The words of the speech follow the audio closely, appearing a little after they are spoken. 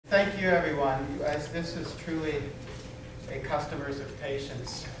thank you, everyone. This is truly a customers of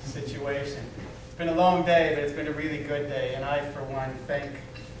patience situation. It's been a long day, but it's been a really good day. And I, for one, thank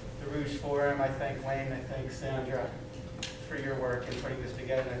the Rouge Forum. I thank Wayne. I thank Sandra for your work in putting this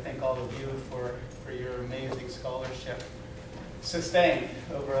together. And I thank all of you for your amazing scholarship sustained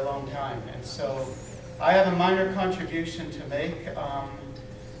over a long time. And so I have a minor contribution to make.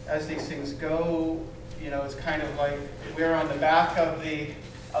 As these things go, you know, it's kind of like we're on the back of the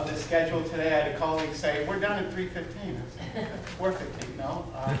schedule today. I had a colleague say, we're done at 3:15. 4:15, no.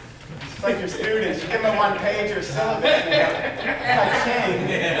 It's like your students, you give them a one-pager syllabus and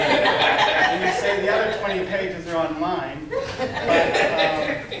and you say the other 20 pages are online. But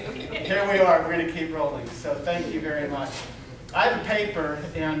here we are, we're going to keep rolling. So thank you very much. I have a paper,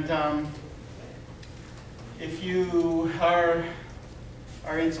 and if you are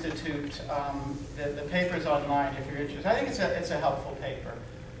our institute, the paper's online if you're interested. I think it's a helpful paper.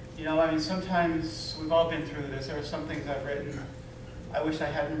 You know, I mean, sometimes we've all been through this. There are some things I've written I wish I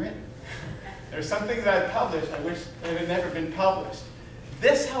hadn't written. There are some things I've published I wish they had never been published.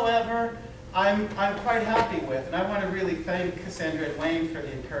 This, however, I'm quite happy with, and I want to really thank Cassandra and Wayne for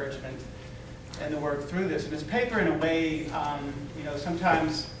the encouragement and the work through this. And this paper, in a way, you know,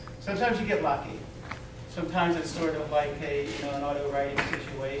 sometimes you get lucky. Sometimes it's sort of like an auto-writing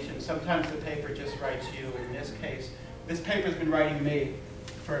situation. Sometimes the paper just writes you. In this case, this paper's been writing me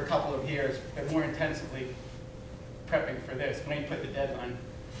for a couple of years, but more intensively prepping for this. Wayne put the deadline.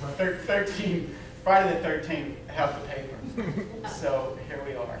 Friday the 13th, I have the paper. So here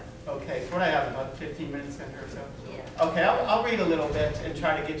we are. Okay, so what I have, about 15 minutes in or so? Yeah. Okay, I'll read a little bit and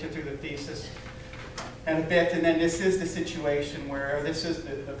try to get you through the thesis and a bit, and then this is the situation where, this is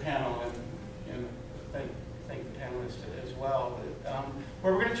the panel, and thank the panelists as well,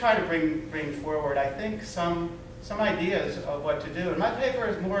 where we're going to try to bring forward, I think, some ideas of what to do. And my paper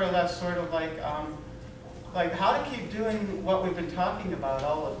is more or less sort of like how to keep doing what we've been talking about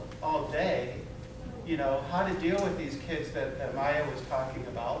all day. You know, how to deal with these kids that Maya was talking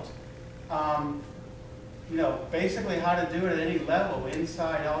about. You know, basically how to do it at any level,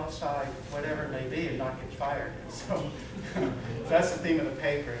 inside, outside, whatever it may be, and not get fired. So that's the theme of the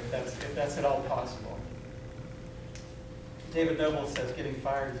paper, if that's at all possible. David Noble says getting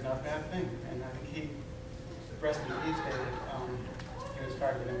fired is not a bad thing, and I think he, rest in peace, David, he was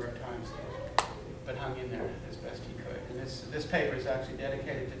fired a number of times, but hung in there as best he could. And this paper is actually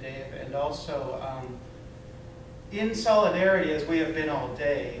dedicated to Dave, and also in solidarity, as we have been all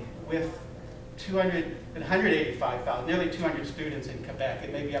day, with 185,000, nearly 200 students in Quebec,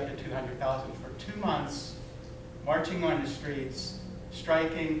 it may be up to 200,000 for 2 months, marching on the streets,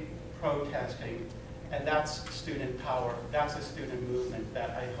 striking, protesting, and that's student power. That's a student movement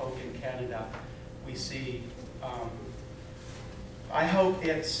that I hope in Canada we see. I hope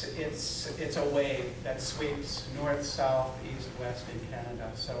it's a wave that sweeps north, south, east, west in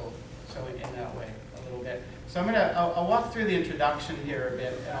Canada. So in that way, a little bit. So I'll walk through the introduction here a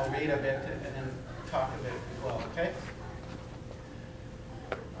bit, and I'll read a bit, and then talk a bit as well. Okay.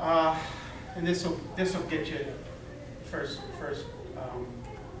 And this will get you first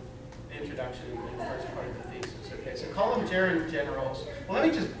introduction in the first part of the thesis. Okay. So column generals. Well, let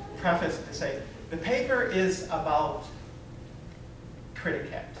me just preface it to say the paper is about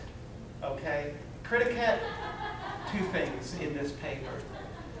critique. Okay. Critique. Two things in this paper: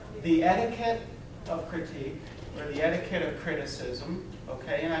 the etiquette of critique, or the etiquette of criticism,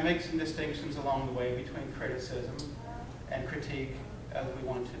 okay, and I make some distinctions along the way between criticism and critique as we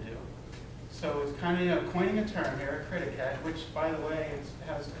want to do. So it's kind of, you know, coining a term here, a critique, which, by the way,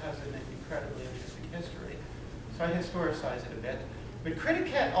 has an incredibly interesting history. So I historicize it a bit. But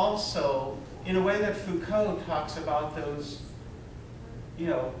critique also, in a way that Foucault talks about those, you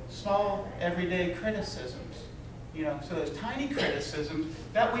know, small, everyday criticisms. You know, so those tiny criticisms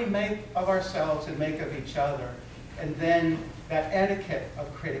that we make of ourselves and make of each other, and then that etiquette of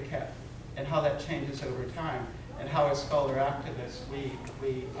critique and how that changes over time, and how as scholar activists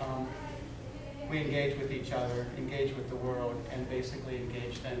we engage with each other, engage with the world, and basically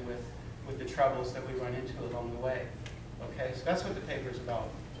engage then with the troubles that we run into along the way. Okay, so that's what the paper is about.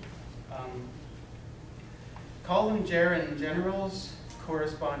 Call them generals,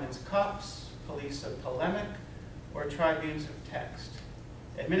 correspondence cups, police of polemic, or tribunes of text.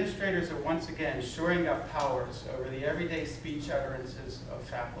 Administrators are once again shoring up powers over the everyday speech utterances of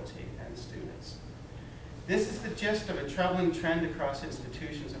faculty and students. This is the gist of a troubling trend across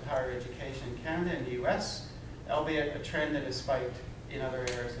institutions of higher education in Canada and the US, albeit a trend that is spiked in other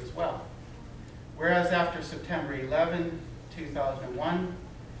areas as well. Whereas after September 11, 2001,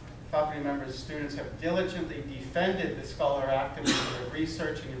 faculty members, students have diligently defended the scholar activism of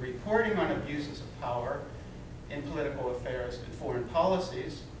researching and reporting on abuses of power in political affairs and foreign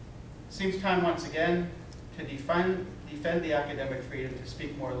policies. It seems time once again to defend the academic freedom to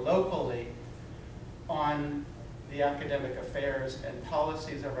speak more locally on the academic affairs and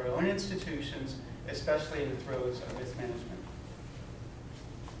policies of our own institutions, especially in the throes of mismanagement.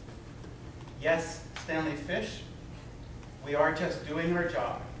 Yes, Stanley Fish, we are just doing our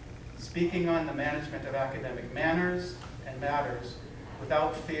job, speaking on the management of academic manners and matters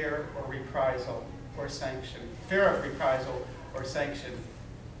without fear or reprisal or sanction. Fear of reprisal or sanction,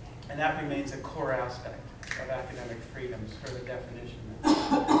 and that remains a core aspect of academic freedoms for the definition.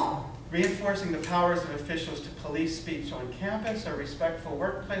 Reinforcing the powers of officials to police speech on campus or respectful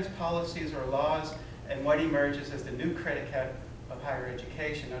workplace policies or laws, and what emerges as the new critique of higher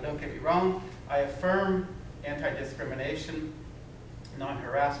education. Now, don't get me wrong, I affirm anti-discrimination,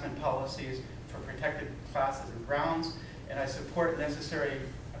 non-harassment policies for protected classes and grounds, and I support necessary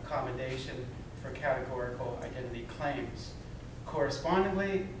accommodation for categorical identity claims.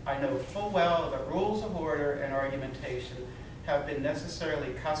 Correspondingly, I know full well that rules of order and argumentation have been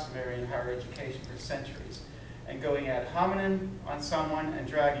necessarily customary in higher education for centuries, and going ad hominem on someone and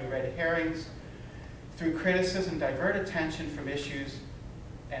dragging red herrings through criticism divert attention from issues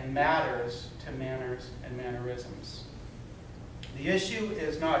and matters to manners and mannerisms. The issue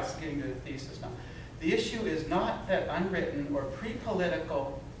is not, it's getting to the thesis now, the issue is not that unwritten or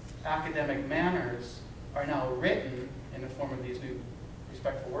pre-political academic manners are now written in the form of these new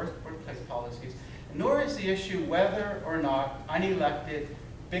respectful workplace policies, nor is the issue whether or not unelected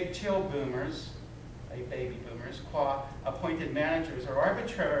big chill boomers, like baby boomers, qua appointed managers are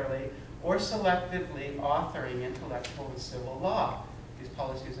arbitrarily or selectively authoring intellectual and civil law. These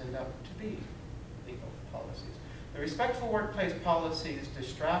policies end up to be legal policies. The respectful workplace policies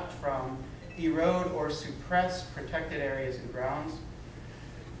distract from, erode, or suppress protected areas and grounds.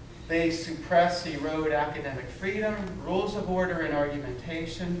 They suppress, erode academic freedom, rules of order and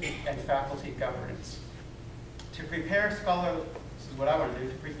argumentation, and faculty governance. To prepare scholar, this is what I want to do,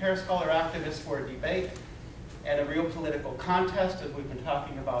 to prepare scholar activists for a debate and a real political contest, as we've been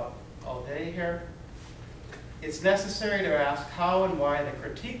talking about all day here, it's necessary to ask how and why the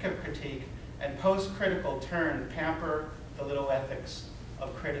critique of critique and post-critical turn pamper the little ethics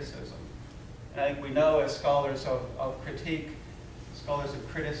of criticism. And I think we know as scholars of critique, scholars of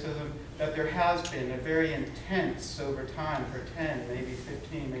criticism, that there has been a very intense, over time, for 10, maybe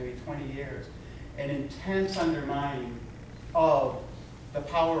 15, maybe 20 years, an intense undermining of the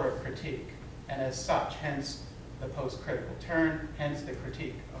power of critique, and as such, hence the post-critical turn, hence the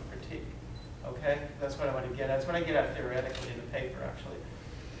critique of critique. Okay? That's what I want to get at. That's what I get at theoretically in the paper, actually.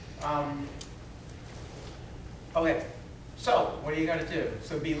 Okay, so what do you got to do?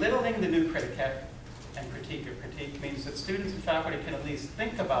 So belittling the new critique and critique of critique means that students and faculty can at least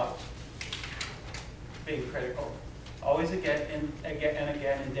think about being critical, always again and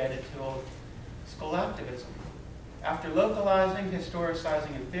again indebted to old school activism. After localizing,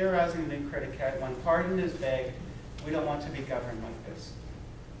 historicizing, and theorizing the new critique, when pardon is begged, we don't want to be governed like this.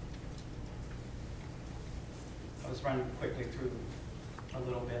 I'll just run quickly through a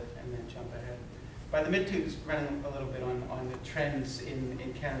little bit and then jump ahead. By the mid-2000s, running a little bit on the trends in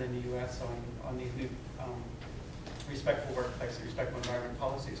Canada and the US on these new respectful workplace and respectful environment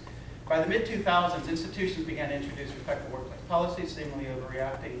policies. By the mid-2000s, institutions began to introduce respectful workplace policies, seemingly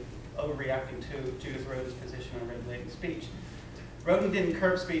overreacting to Judith Rodin's position on regulating speech. Rodin didn't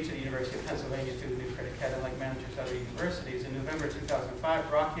curb speech at the University of Pennsylvania through the new critique, unlike managers at other universities. In November 2005,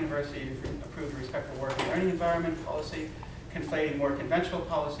 Brock University approved a respectful work and learning environment policy, conflating more conventional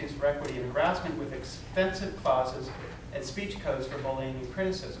policies for equity and harassment with extensive clauses and speech codes for bullying and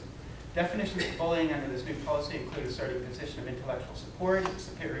criticism. Definitions of bullying under this new policy include asserting a position of intellectual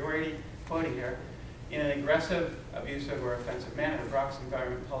superiority, quoting here, in an aggressive, abusive, or offensive manner. Brock's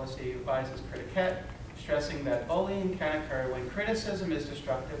environment policy advises critique, stressing that bullying can occur when criticism is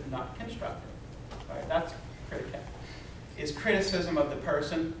destructive, not constructive. Right? That's critique. Is criticism of the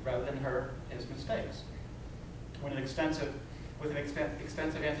person rather than her, his mistakes. With an extensive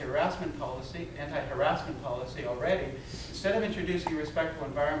anti-harassment policy already, instead of introducing a respectful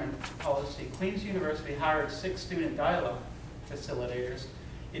environment policy, Queen's University hired 6 student dialogue facilitators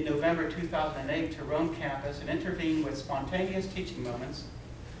in November 2008 to roam campus and intervene with spontaneous teaching moments,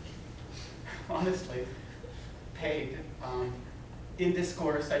 honestly, paid, in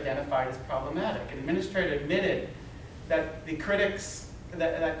discourse identified as problematic. An administrator admitted that the critics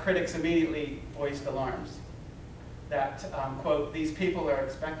immediately voiced alarms. That, quote, these people are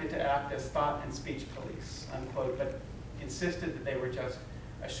expected to act as thought and speech police, unquote, but insisted that they were just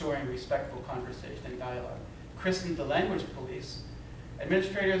assuring respectful conversation and dialogue. Christened the language police,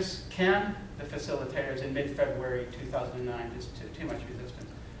 administrators canned the facilitators in mid-February 2009 just to too much resistance.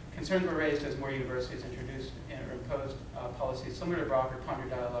 Concerns were raised as more universities introduced or imposed policies similar to Brock or Ponder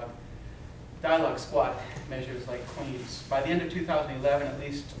dialogue squat measures like Queen's. By the end of 2011, at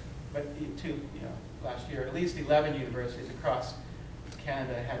least, last year, at least 11 universities across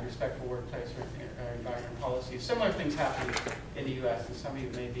Canada had respectful workplace or environment policies. Similar things happened in the U.S., and some of you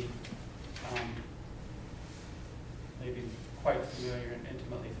may be quite familiar and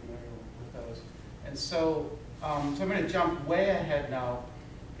intimately familiar with those. And so, I'm going to jump way ahead now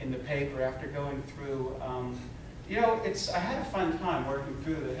in the paper after going through. I had a fun time working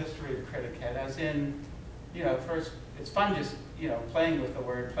through the history of Criticet, as in, first, it's fun just, playing with the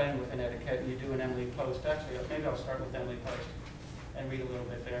word, playing with an etiquette, and you do an Emily Post. Actually, maybe I'll start with Emily Post and read a little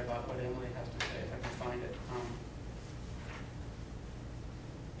bit there about what Emily has to say, if I can find it.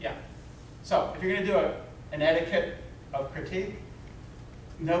 So, if you're going to do an etiquette of critique,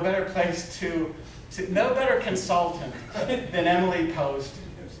 no better no better consultant than Emily Post.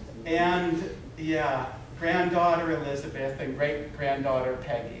 And, granddaughter Elizabeth and great-granddaughter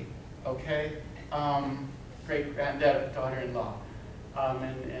Peggy, okay? Great-granddaughter-in-law.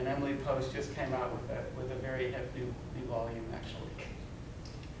 And Emily Post just came out with a very hip new volume, actually.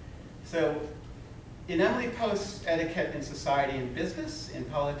 So, in Emily Post's Etiquette in Society and Business, in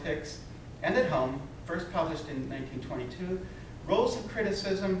Politics, and at Home, first published in 1922, roles of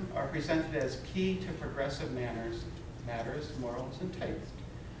criticism are presented as key to progressive matters, morals, and taste.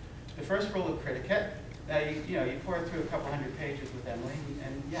 The first rule of criticet, now you pour through a couple hundred pages with Emily,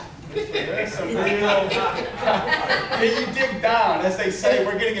 and there's some real, you dig down, as they say,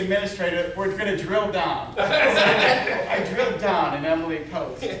 we're getting administrative, we're going to drill down. I drilled down in Emily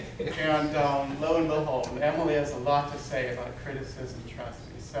Post, and lo and behold, Emily has a lot to say about criticism, trust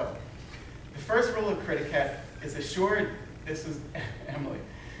me. So, the first rule of criticet is assured, this is Emily,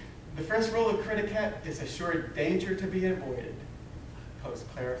 the first rule of criticet is assured danger to be avoided. Post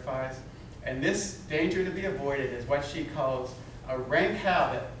clarifies, and this danger to be avoided is what she calls a rank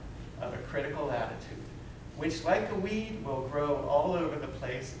habit of a critical attitude, which like a weed will grow all over the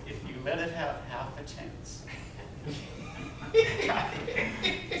place if you let it have half a chance.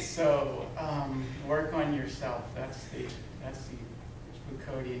 So work on yourself. That's the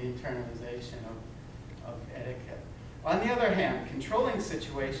Foucauldian internalization of etiquette. On the other hand, controlling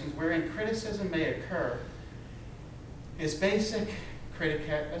situations wherein criticism may occur is basic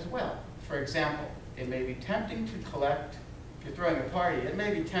criticet as well. For example, it may be tempting to collect, if you're throwing a party, it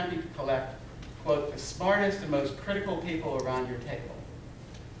may be tempting to collect, quote, the smartest and most critical people around your table.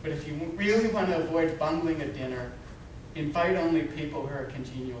 But if you really want to avoid bungling a dinner, invite only people who are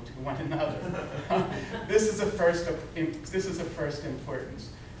congenial to one another. This is a first importance.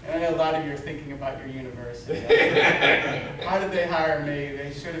 And I know a lot of you are thinking about your university. How did they hire me?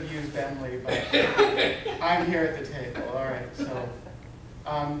 They should have used Emily, but I'm here at the table. All right, so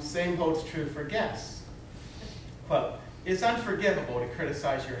same holds true for guests. Quote, it's unforgivable to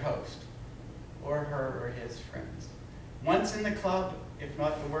criticize your host, or her or his friends. Once in the club, if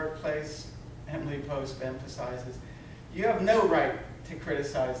not the workplace, Emily Post emphasizes, you have no right to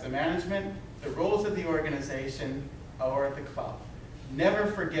criticize the management, the rules of the organization, or the club. Never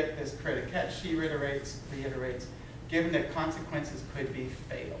forget this criticet, she reiterates, given that consequences could be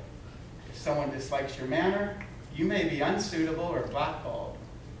fatal. If someone dislikes your manner, you may be unsuitable or blackballed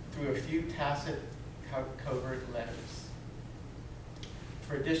through a few tacit, covert letters.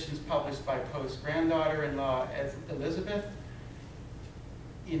 For editions published by Post's granddaughter-in-law Elizabeth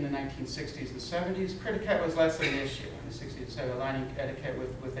in the 1960s and 70s, criticet was less an issue in the 60s and 70s, aligning etiquette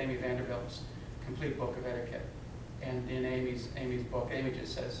with Amy Vanderbilt's complete book of etiquette. And in Amy's book, Amy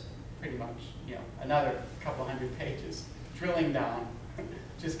just says pretty much, another couple hundred pages, drilling down,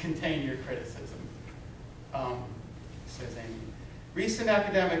 just contain your criticism, says Amy. Recent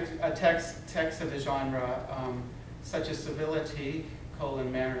academic texts of the genre, such as Civility,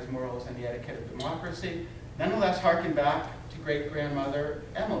 Manners, Morals, and the Etiquette of Democracy, nonetheless harken back to great-grandmother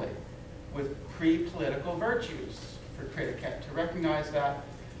Emily with pre-political virtues for criticet, to recognize that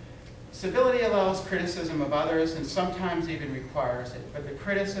civility allows criticism of others and sometimes even requires it, but the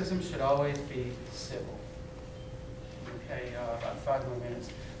criticism should always be civil. Okay, about 5 more minutes.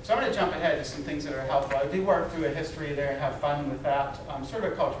 So I'm going to jump ahead to some things that are helpful. I do work through a history there and have fun with that. Sort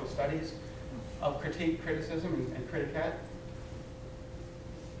of cultural studies of critique, criticism, and criticet.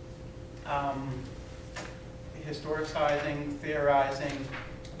 Historicizing, theorizing,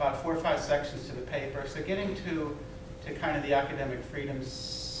 about 4 or 5 sections to the paper. So getting to kind of the academic freedoms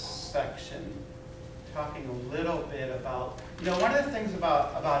section. talking a little bit about, one of the things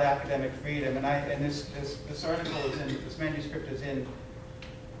about academic freedom, and this article is in, this manuscript is in,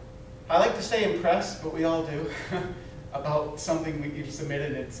 I like to say impressed, but we all do, about something you've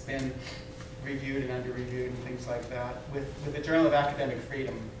submitted, it's been reviewed and under-reviewed and things like that, with the Journal of Academic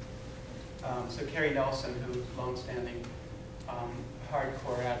Freedom. So Carrie Nelson, who's longstanding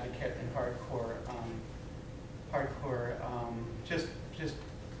hardcore advocate and hardcore just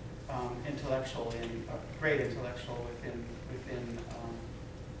intellectual, great intellectual within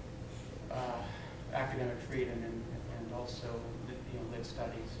academic freedom and also lit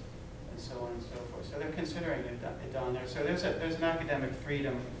studies and so on and so forth. So they're considering it down there. So there's an academic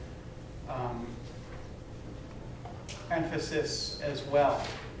freedom emphasis as well.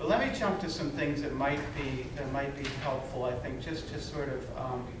 But let me jump to some things that might be helpful, I think, just to sort of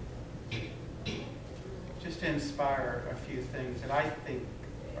just to inspire a few things that I think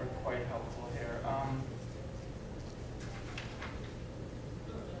are quite helpful here.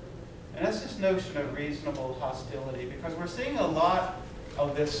 And that's this notion of reasonable hostility, because we're seeing a lot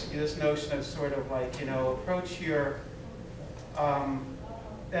of this notion of sort of like, approach your,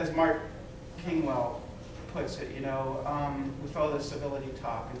 as Mark Kingwell puts it, with all the civility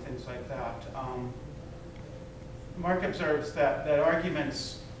talk and things like that. Mark observes that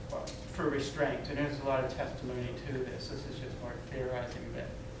arguments for restraint, and there's a lot of testimony to this. This is just Mark theorizing that,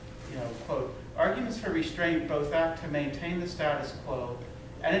 quote, arguments for restraint both act to maintain the status quo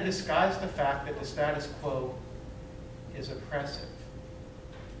and to disguise the fact that the status quo is oppressive.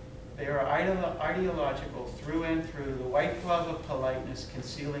 They are ideological through and through, the white glove of politeness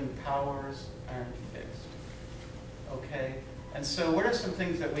concealing powers iron fixed. Okay? And so what are some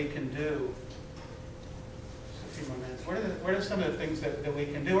things that we can do? Just a few more minutes. What are some of the things that we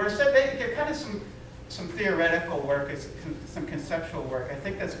can do? Or they're kind of some theoretical work, some conceptual work. I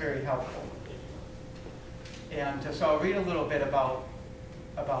think that's very helpful. And so I'll read a little bit about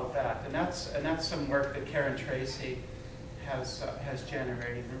that. And that's some work that Karen Tracy has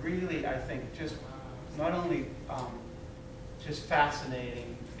generated. And really, I think, just not only just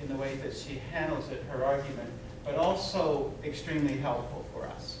fascinating in the way that she handles it, her argument, but also extremely helpful for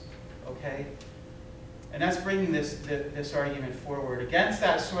us. Okay? And that's bringing this argument forward against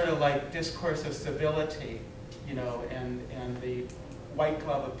that sort of like discourse of civility, and the white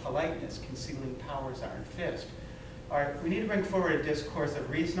glove of politeness concealing power's iron fist. All right, we need to bring forward a discourse of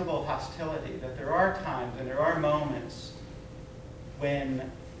reasonable hostility, that there are times and there are moments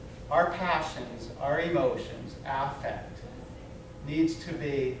when our passions, our emotions, affect, needs to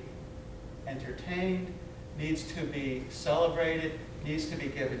be entertained, needs to be celebrated, needs to be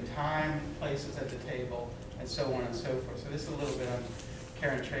given time, places at the table, and so on and so forth. So this is a little bit on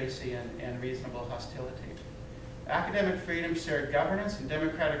Karen Tracy and reasonable hostility. Academic freedom, shared governance, and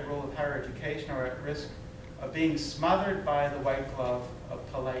democratic rule of higher education are at risk of being smothered by the white glove of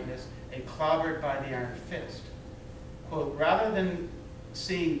politeness and clobbered by the iron fist. Quote, rather than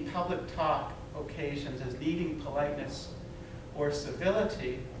seeing public talk occasions as needing politeness or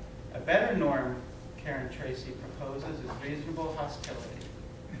civility, a better norm, Karen Tracy proposes, is reasonable hostility.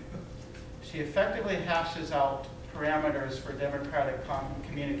 She effectively hashes out parameters for democratic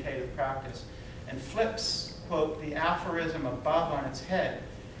communicative practice and flips, quote, the aphorism above on its head.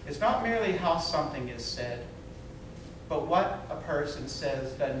 It's not merely how something is said, but what a person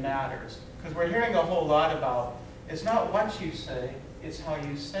says that matters. Because we're hearing a whole lot about, it's not what you say, it's how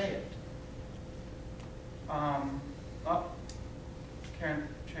you say it. Karen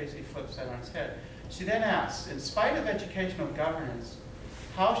Tracy flips that on its head. She then asks, in spite of educational governance,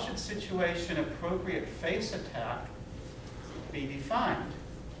 how should situation appropriate face attack be defined?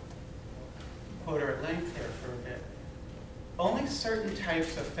 Quote her at length here for a bit. Only certain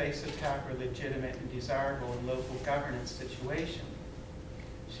types of face attack are legitimate and desirable in local governance situations.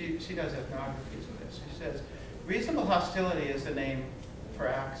 She does ethnographies of this. She says, reasonable hostility is the name for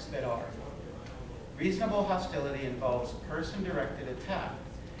acts that are. Reasonable hostility involves person-directed attack.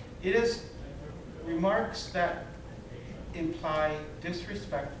 It is remarks that imply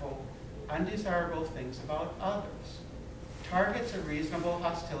disrespectful, undesirable things about others. Targets of reasonable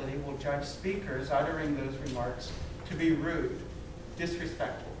hostility will judge speakers uttering those remarks to be rude,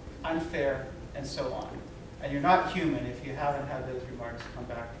 disrespectful, unfair, and so on. And you're not human if you haven't had those remarks come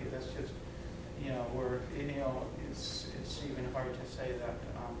back to you. That's just, it's even hard to say that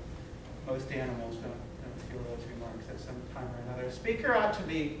most animals don't feel those remarks at some time or another. A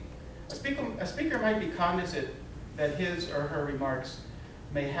speaker might be cognizant that his or her remarks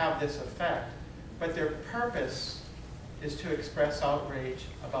may have this effect, but their purpose is to express outrage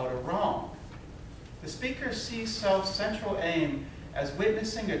about a wrong. The speaker sees self-central aim as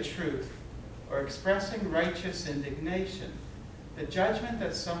witnessing a truth or expressing righteous indignation. The judgment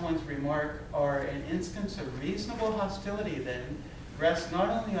that someone's remark or an instance of reasonable hostility then rests not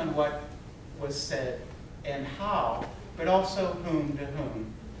only on what was said and how, but also whom to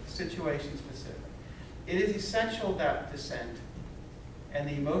whom, situation specific. It is essential that dissent and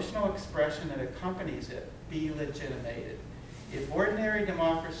the emotional expression that accompanies it be legitimated. If ordinary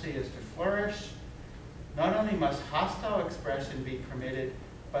democracy is to flourish, not only must hostile expression be permitted,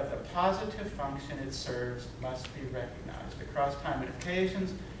 but the positive function it serves must be recognized. Across time and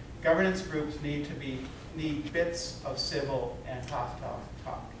occasions, governance groups need bits of civil and hostile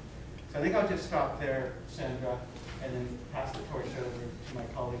talk. So I think I'll just stop there, Sandra, and then pass the torch over to my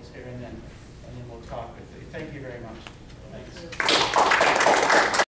colleagues here, and then we'll talk with you. Thank you very much. Thanks.